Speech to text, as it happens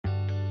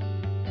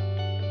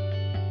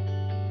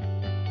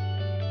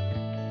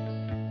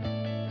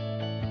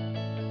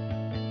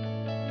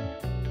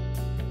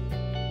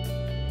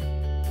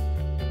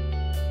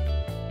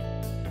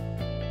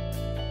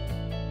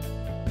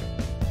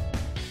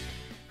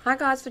Hi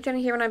guys,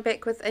 Virginia here and I'm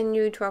back with a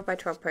new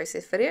 12x12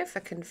 process video for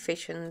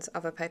Confessions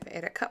of a Paper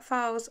Edit cut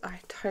files. I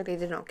totally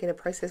did not get a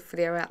process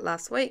video out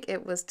last week.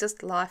 It was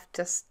just life,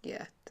 just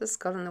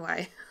got in the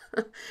way.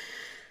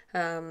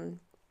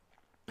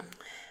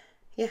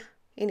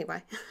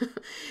 Anyway,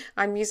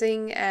 I'm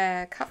using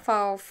a cut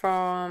file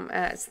from,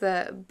 it's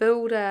the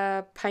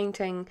Builder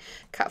Painting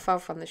cut file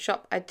from the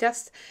shop. I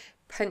just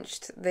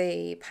pinched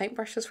the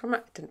paintbrushes from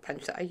it. I didn't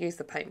pinch it, I used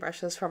the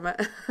paintbrushes from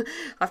it.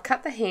 I've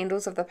cut the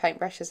handles of the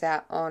paintbrushes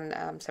out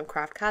on some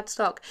craft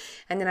cardstock,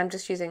 and then I'm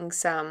just using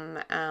some,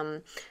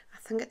 I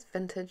think it's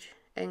vintage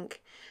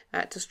ink,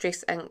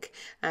 distress ink,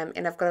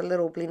 and I've got a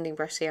little blending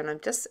brush here, and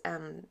I'm just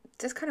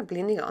kind of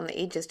blending it on the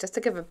edges just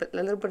to give a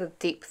little bit of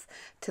depth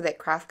to that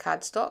craft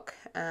cardstock,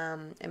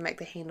 and make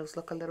the handles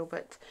look a little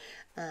bit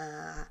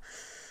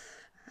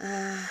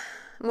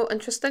more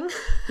interesting,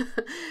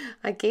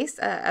 I guess,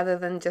 other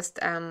than just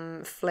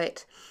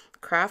flat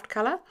craft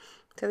colour.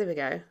 So there we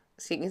go.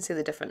 So you can see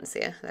the difference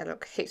there. They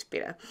look heaps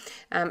better.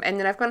 And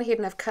then I've gone ahead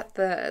and I've cut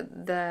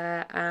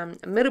the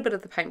middle bit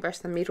of the paintbrush,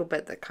 the metal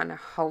bit that kind of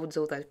holds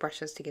all those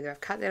brushes together.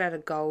 I've cut that out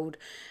of gold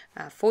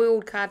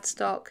foiled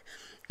cardstock,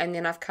 and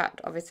then I've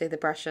cut obviously the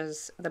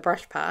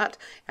brush part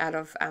out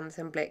of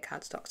some black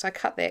cardstock. So I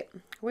cut that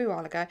a wee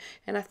while ago,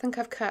 and I think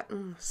I've cut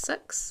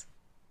six,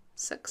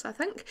 I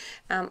think.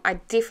 I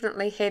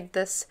definitely had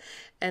this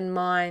in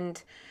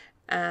mind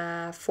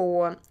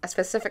for a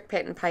specific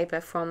pattern paper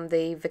from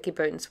the Vicky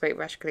Boot and Sweet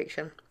Brush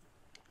collection.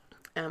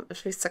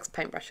 It was 6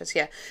 paintbrushes,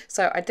 yeah.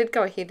 So I did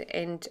go ahead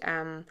and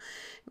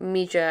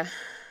measure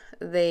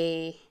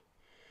the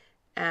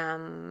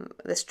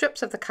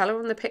strips of the colour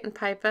on the pattern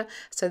paper,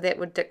 so that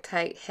would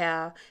dictate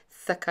how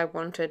thick I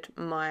wanted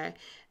my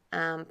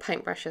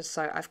paintbrushes,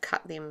 so I've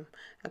cut them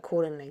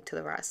accordingly to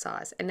the right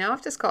size. And now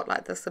I've just got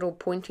like this little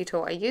pointy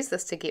tool. I use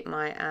this to get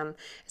my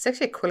it's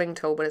actually a quilling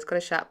tool, but it's got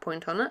a sharp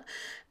point on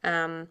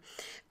it.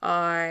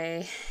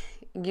 I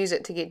use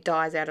it to get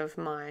dies out of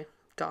my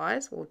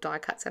dies, or die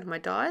cuts out of my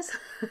dies.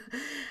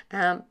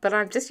 But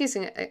I'm just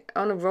using it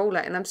on a ruler,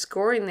 and I'm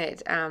scoring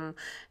that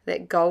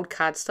that gold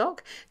cardstock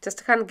just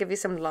to kind of give you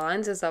some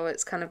lines as though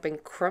it's kind of been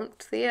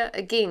crimped there,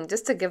 again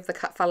just to give the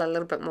cut file a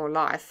little bit more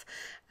life.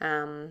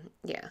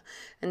 Yeah,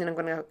 and then I'm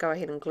going to go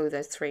ahead and glue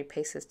those 3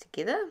 pieces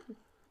together,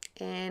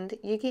 and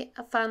you get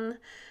a fun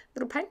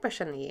little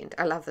paintbrush in the end.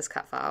 I love this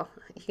cut file.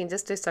 You can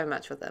just do so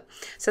much with it.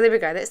 So there we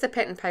go. That's the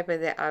pattern paper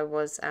that I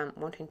was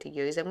wanting to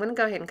use. I'm going to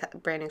go ahead and cut the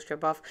branding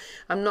strip off.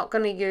 I'm not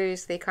going to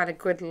use the kind of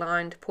grid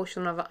lined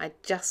portion of it. I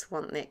just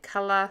want that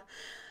colour,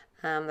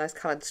 those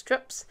coloured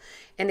strips.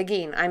 And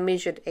again, I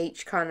measured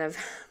each kind of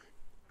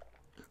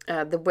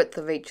the width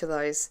of each of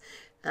those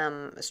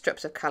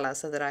strips of colour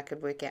so that I could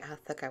work out how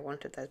thick I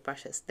wanted those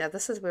brushes. Now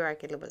this is where I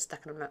get a little bit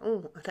stuck, and I'm like,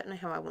 oh, I don't know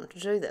how I want to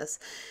do this.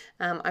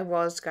 I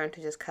was going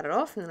to just cut it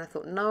off, and then I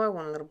thought, no, I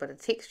want a little bit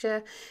of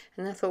texture,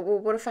 and I thought, well,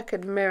 what if I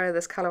could mirror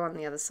this colour on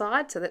the other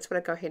side? So that's what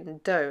I go ahead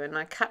and do, and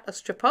I cut a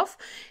strip off,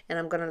 and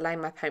I'm going to lay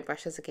my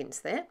paintbrushes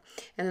against that,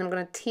 and then I'm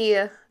going to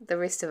tear the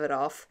rest of it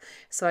off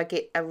so I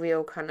get a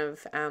real kind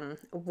of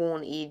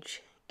worn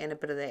edge and a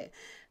bit of that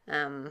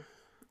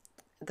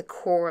the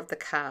core of the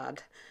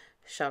card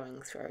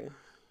showing through.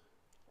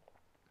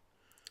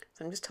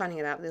 So I'm just tidying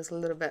it up. There's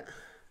a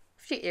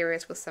few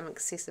areas with some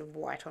excessive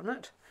white on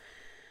it.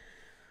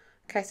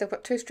 Okay, so I've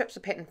got 2 strips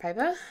of pattern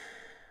paper.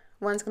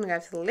 One's going to go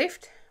to the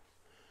left,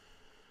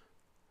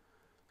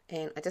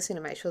 and I just need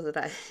to make sure that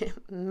I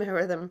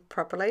mirror them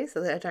properly so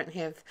that I don't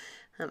have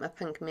a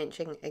pink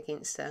matching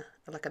against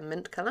like a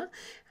mint colour.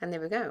 And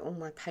there we go. All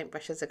my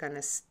paintbrushes are going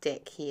to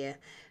stack here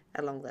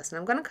along this, and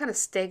I'm going to kind of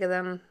stagger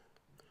them.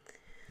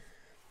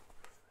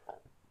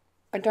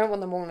 I don't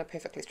want them all in a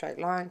perfectly straight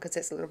line because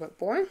that's a little bit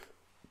boring.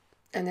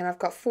 And then I've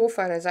got 4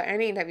 photos. I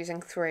only ended up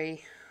using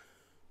 3.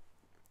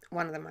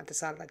 One of them I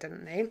decided I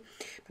didn't need.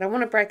 But I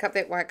want to break up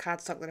that white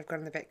cardstock that I've got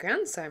in the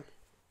background. So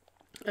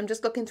I'm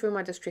just looking through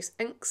my distress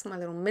inks, my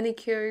little mini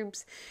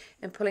cubes,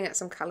 and pulling out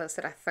some colours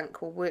that I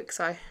think will work.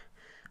 So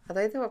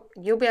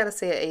you'll be able to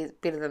see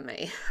it better than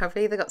me. I've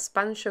either got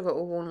spun sugar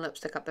or worn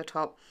lipstick up the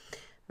top.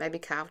 Maybe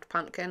carved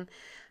pumpkin.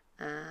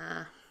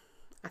 I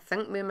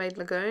think mermaid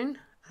lagoon.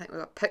 I think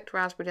we've got picked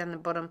raspberry down the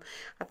bottom.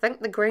 I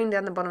think the green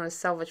down the bottom is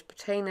salvage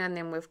patina, and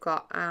then we've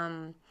got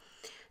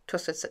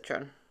twisted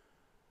citron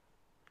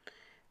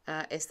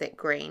is that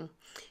green.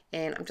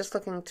 And I'm just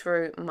looking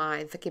through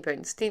my Vicky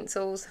Boot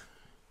stencils.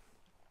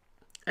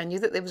 I knew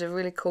that there was a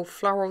really cool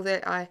floral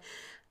that I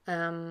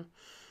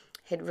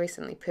had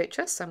recently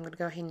purchased, so I'm going to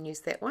go ahead and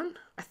use that one.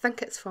 I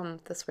think it's from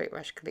the Sweet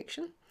Brush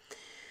collection.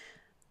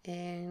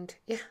 And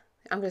yeah,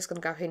 I'm just going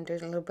to go ahead and do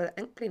a little bit of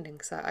ink blending.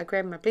 So I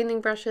grabbed my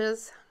blending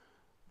brushes.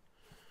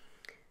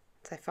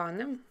 So I find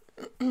them,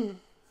 and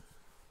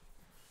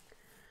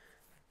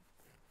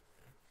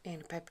a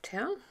paper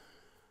towel,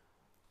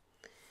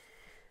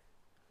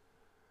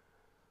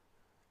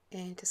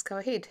 and just go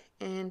ahead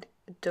and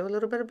do a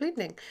little bit of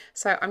blending.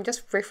 So I'm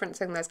just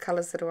referencing those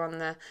colours that are on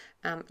the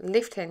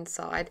left hand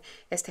side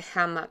as to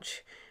how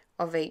much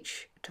of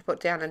each to put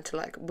down into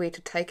like where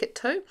to take it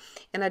to.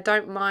 And I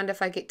don't mind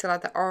if I get to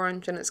like the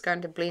orange and it's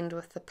going to blend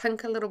with the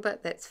pink a little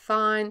bit, that's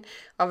fine.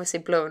 Obviously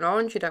blue and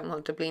orange you don't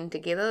want to blend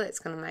together, that's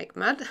going to make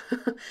mud.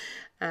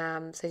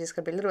 So you just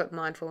got to be a little bit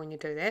mindful when you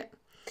do that.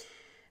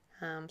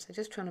 So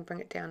just trying to bring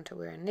it down to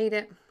where I need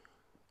it.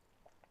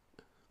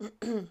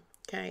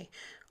 Okay,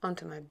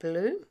 onto my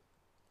blue.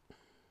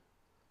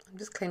 I'm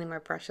just cleaning my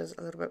brushes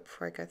a little bit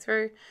before I go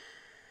through.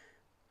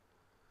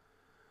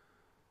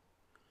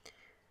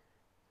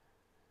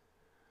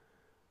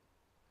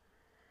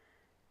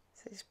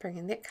 So just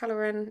bringing that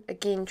colour in.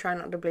 Again, try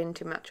not to blend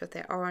too much with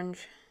that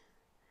orange.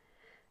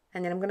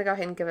 And then I'm going to go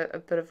ahead and give it a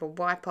bit of a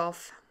wipe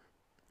off,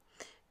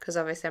 because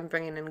obviously I'm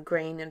bringing in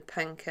green and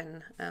pink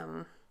and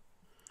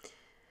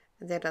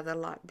that other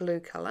light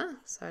blue colour.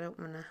 So I don't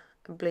want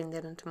to blend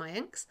that into my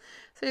inks.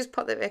 So just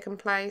pop that back in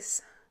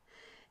place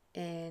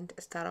and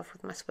start off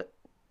with my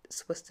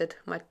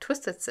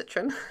twisted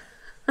citron.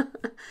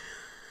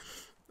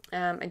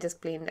 And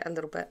just blend a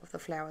little bit of the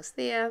flowers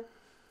there.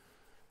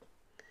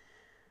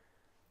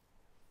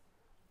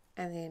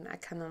 And then I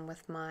come in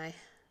with my,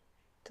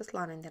 just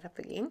lining that up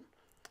again,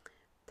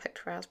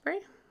 picked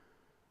raspberry.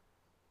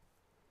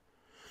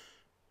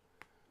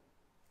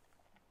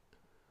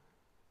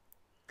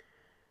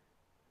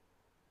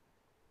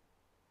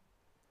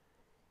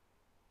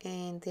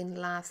 And then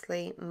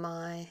lastly,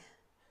 my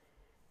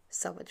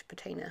salvage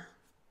patina.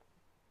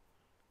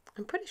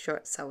 I'm pretty sure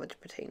it's salvage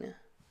patina.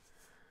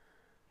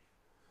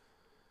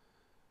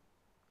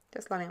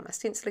 Just lining up my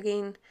stencil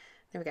again.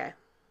 There we go.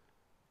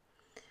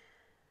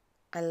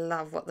 I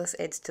love what this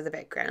adds to the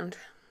background.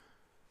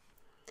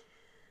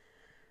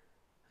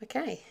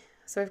 Okay,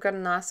 so we've got a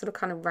nice little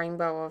kind of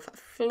rainbow of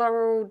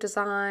floral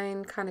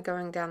design kind of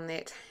going down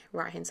that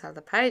right hand side of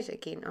the page.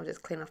 Again, I'll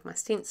just clean off my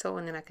stencil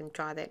and then I can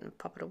dry that and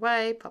pop it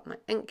away, pop my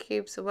ink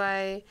cubes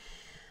away.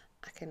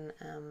 I can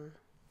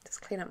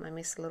just clean up my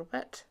mess a little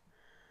bit.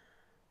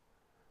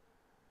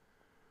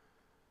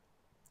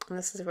 And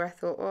this is where I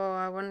thought, oh,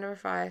 I wonder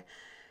if I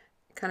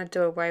kind of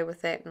do away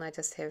with that and I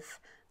just have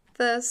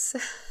this.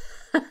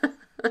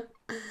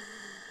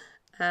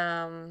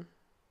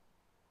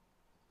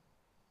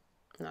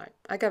 No,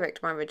 I go back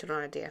to my original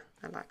idea.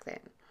 I like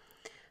that.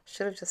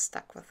 Should have just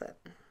stuck with it.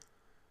 It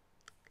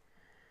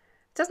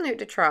doesn't hurt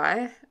to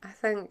try, I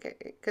think,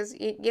 because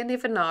you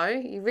never know.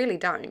 You really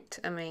don't.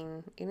 I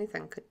mean,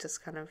 anything could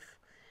just kind of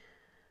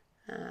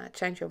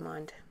change your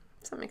mind.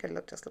 Something could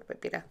look just a little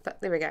bit better,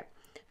 but there we go.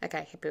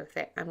 Okay, happy with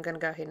that. I'm going to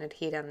go ahead and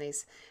adhere down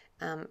these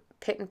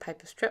pattern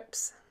paper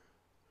strips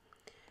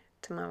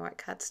to my white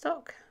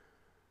cardstock,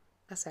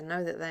 as I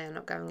know that they are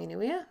not going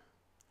anywhere.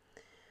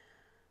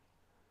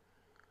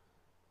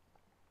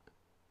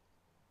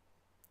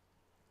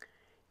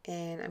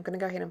 And I'm going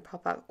to go ahead and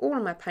pop up all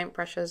of my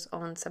paintbrushes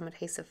on some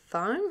adhesive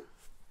foam.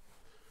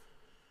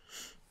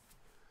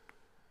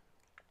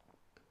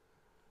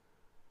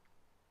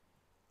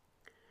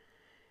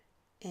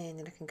 And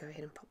then I can go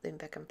ahead and pop them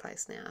back in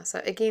place now.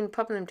 So again,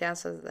 popping them down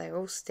so that they're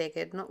all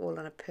staggered, not all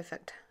in a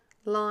perfect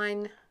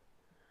line.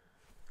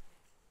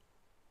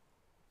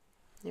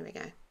 There we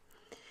go.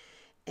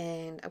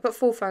 And I've got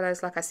 4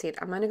 photos, like I said.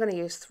 I'm only going to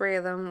use 3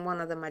 of them. One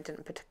of them I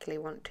didn't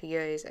particularly want to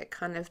use. It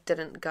kind of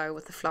didn't go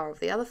with the flow of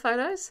the other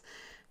photos,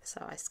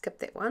 so I skipped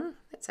that one.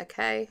 That's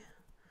okay.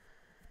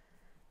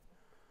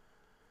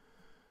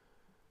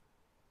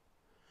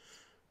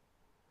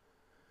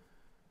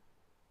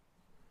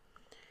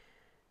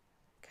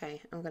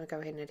 Okay, I'm going to go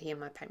ahead and adhere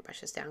my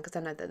paintbrushes down because I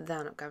know that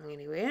they're not going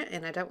anywhere,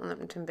 and I don't want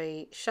them to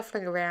be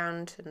shuffling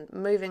around and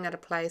moving out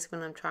of place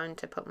when I'm trying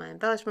to put my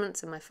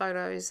embellishments and my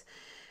photos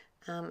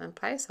in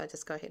place. So I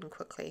just go ahead and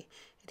quickly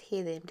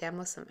adhere them down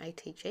with some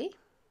ATG.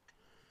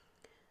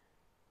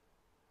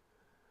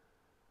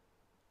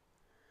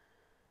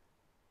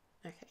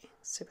 Okay,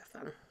 super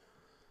fun.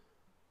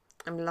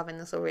 I'm loving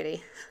this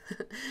already.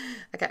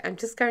 Okay, I'm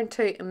just going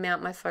to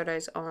mount my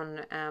photos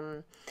on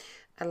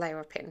a layer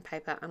of pattern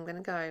paper. I'm going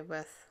to go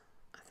with,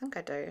 I think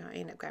I do, I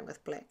end up going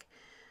with black.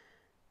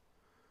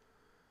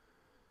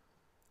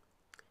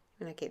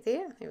 When I get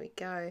there we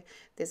go.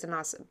 There's a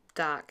nice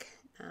dark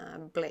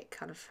black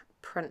kind of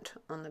print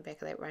on the back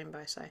of that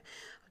rainbow, so I'll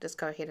just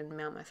go ahead and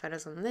mount my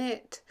photos on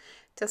that.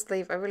 Just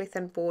leave a really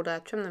thin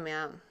border, trim them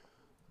out.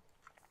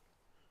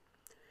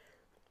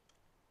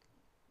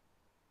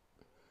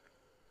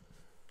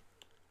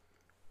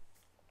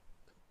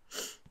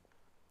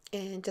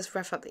 And just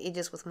rough up the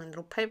edges with my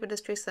little paper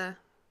distresser.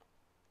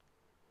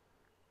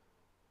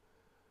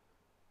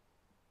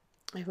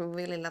 I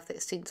really love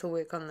that stencil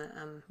work on the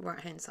right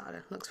hand side.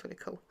 It looks really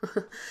cool.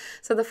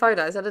 So the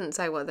photos, I didn't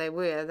say what they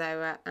were. They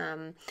were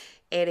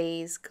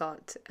Eddie's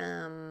got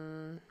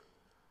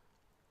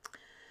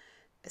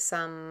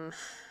some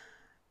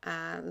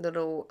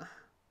little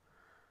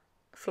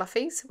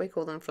fluffies. We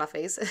call them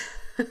fluffies.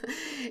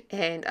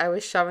 And I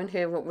was showing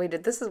her what we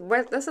did. This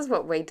is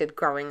what we did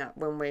growing up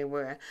when we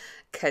were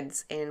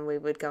kids, and we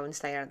would go and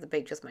stay out at the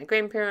beach with my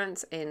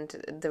grandparents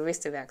and the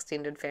rest of our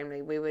extended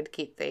family. We would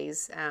get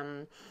these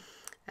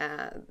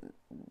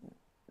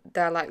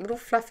they're like little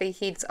fluffy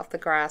heads off the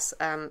grass.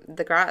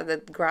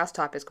 The grass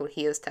type is called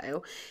hare's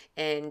tail,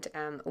 and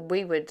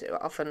we would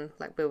often,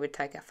 like, we would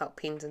take our felt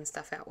pens and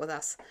stuff out with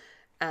us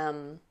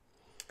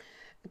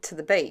to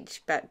the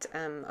beach, but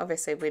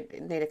obviously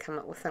we'd need to come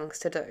up with things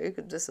to do.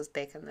 This is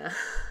back in the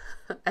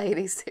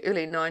 80s,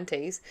 early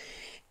 90s,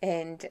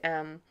 and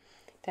down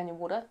your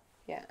water.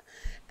 Yeah.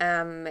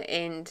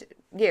 And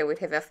yeah, we'd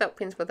have our felt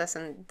pens with us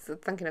and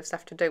thinking of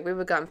stuff to do. We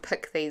would go and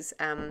pick these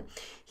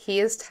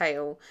hare's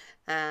tail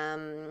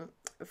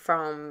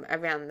from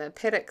around the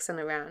paddocks and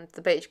around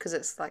the beach, because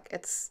it's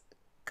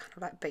kind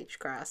of like beach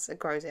grass. It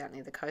grows out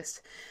near the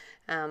coast.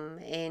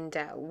 And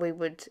we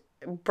would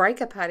break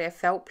apart our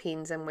felt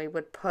pens, and we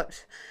would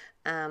put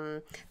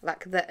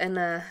like the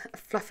inner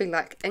fluffy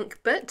like ink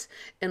bit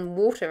in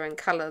water and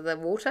colour the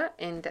water,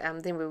 and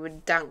then we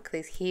would dunk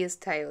these hare's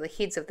tail, the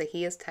heads of the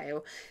hare's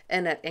tail,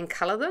 in it and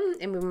colour them,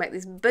 and we would make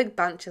these big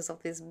bunches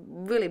of these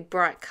really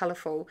bright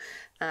colourful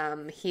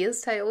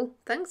hare's tail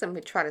things, and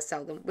we'd try to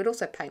sell them. We'd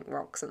also paint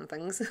rocks and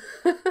things.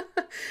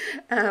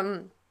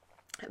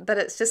 But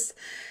it's just,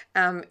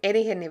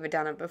 Eddie had never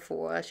done it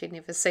before. She'd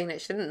never seen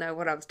it. She didn't know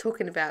what I was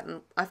talking about. And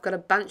I've got a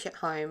bunch at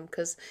home,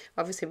 because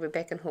obviously we're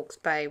back in Hawke's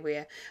Bay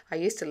where I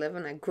used to live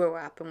and I grew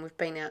up, and we've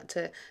been out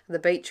to the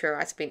beach where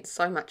I spent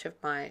so much of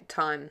my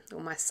time,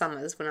 or my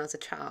summers when I was a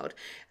child.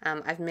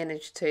 I've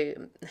managed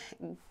to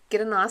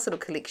get a nice little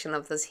collection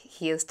of this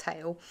hare's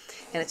tail,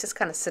 and it's just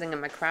kind of sitting in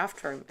my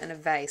craft room in a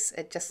vase.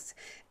 It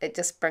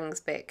just brings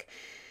back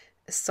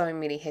so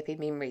many happy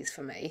memories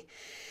for me.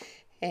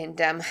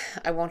 And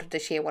I wanted to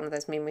share one of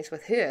those memories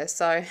with her.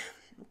 So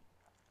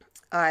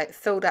I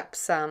filled up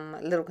some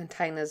little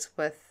containers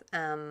with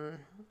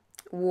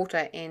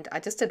water, and I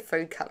just did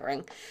food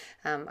colouring.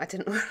 I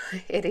didn't want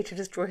Eddie to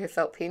just draw her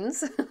felt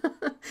pens.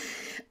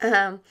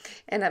 And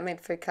I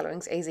made food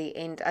colourings easy,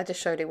 and I just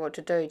showed her what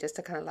to do, just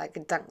to kind of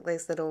like dunk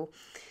these little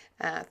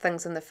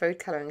things in the food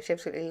colouring. She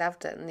absolutely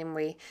loved it. And then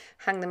we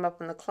hung them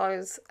up on the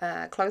clothes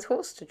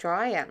horse to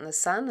dry out in the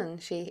sun,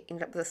 and she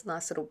ended up with this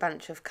nice little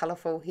bunch of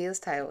colourful hare's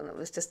tail, and it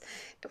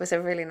was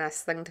a really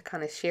nice thing to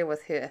kind of share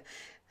with her,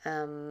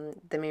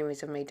 the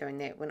memories of me doing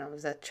that when I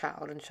was a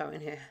child and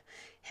showing her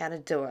how to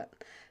do it.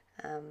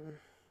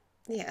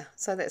 Yeah,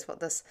 so that's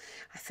what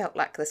I felt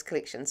like this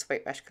collection,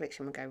 Sweet Rush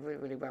collection, would go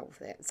really, really well with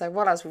that. So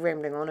while I was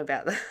rambling on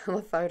about the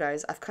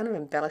photos, I've kind of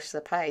embellished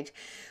the page.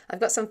 I've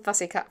got some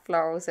fussy cut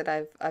florals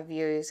that I've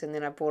used, and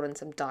then I brought in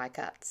some die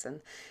cuts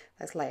and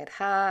those layered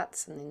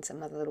hearts, and then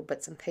some other little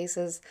bits and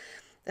pieces.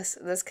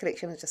 This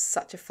collection is just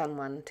such a fun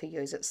one to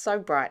use. It's so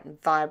bright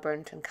and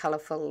vibrant and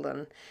colourful,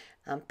 and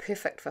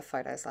perfect for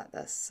photos like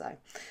this. So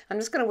I'm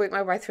just going to work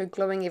my way through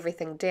gluing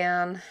everything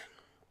down.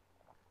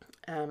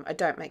 I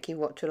don't make you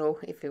watch it all.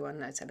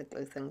 Everyone knows how to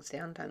glue things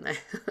down, don't they?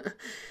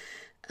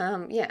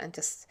 Yeah, and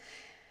just,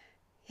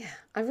 yeah,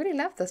 I really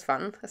love this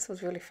one. This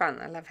was really fun.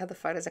 I love how the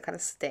photos are kind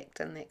of stacked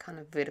in that kind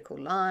of vertical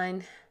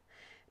line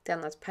down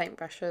those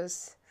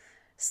paintbrushes.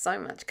 So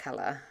much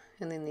colour,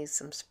 and then there's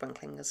some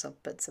sprinklings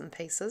of bits and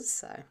pieces.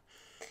 So,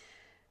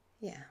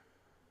 yeah,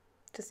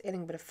 just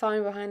adding a bit of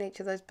foam behind each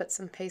of those bits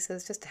and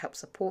pieces just to help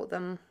support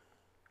them.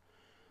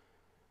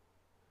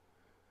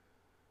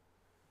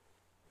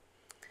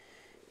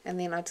 And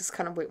then I just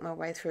kind of work my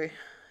way through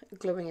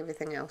gluing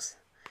everything else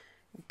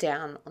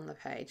down on the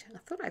page. I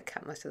thought I'd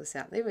cut most of this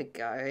out. There we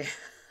go.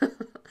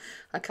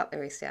 I cut the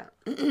rest out.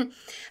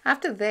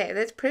 After that,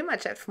 that's pretty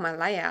much it for my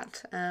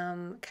layout.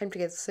 Came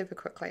together super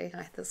quickly.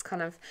 I had this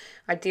kind of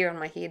idea in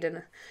my head,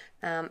 and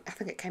I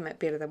think it came out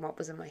better than what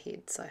was in my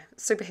head. So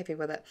super happy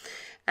with it.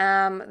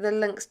 The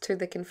links to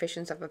the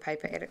Confessions of a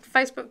Paper Addict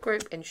Facebook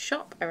group and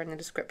shop are in the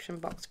description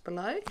box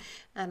below.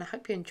 And I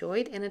hope you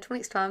enjoyed. And until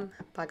next time,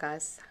 bye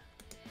guys.